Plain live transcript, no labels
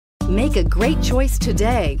Make a great choice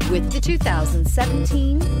today with the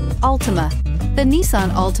 2017 Altima. The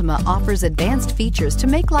Nissan Altima offers advanced features to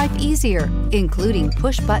make life easier, including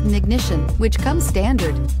push-button ignition, which comes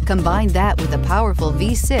standard. Combine that with a powerful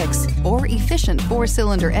V6 or efficient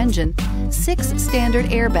 4-cylinder engine, 6 standard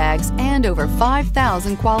airbags, and over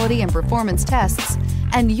 5,000 quality and performance tests,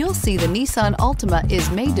 and you'll see the Nissan Altima is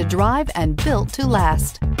made to drive and built to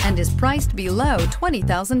last, and is priced below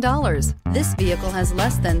 $20,000. This vehicle has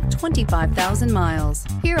less than 25,000 miles.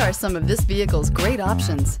 Here are some of this vehicle's great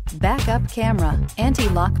options: backup camera,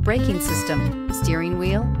 anti-lock braking system, steering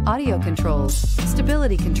wheel audio controls,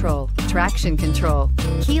 stability control, traction control,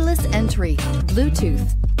 keyless entry,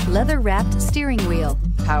 Bluetooth, leather-wrapped steering wheel,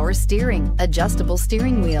 power steering, adjustable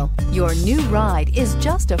steering wheel. Your new ride is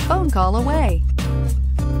just a phone call away.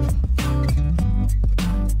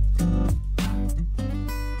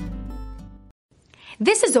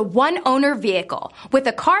 This is a one-owner vehicle with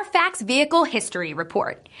a Carfax Vehicle History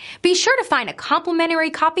Report. Be sure to find a complimentary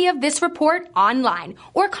copy of this report online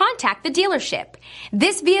or contact the dealership.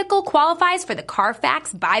 This vehicle qualifies for the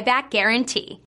Carfax Buyback Guarantee.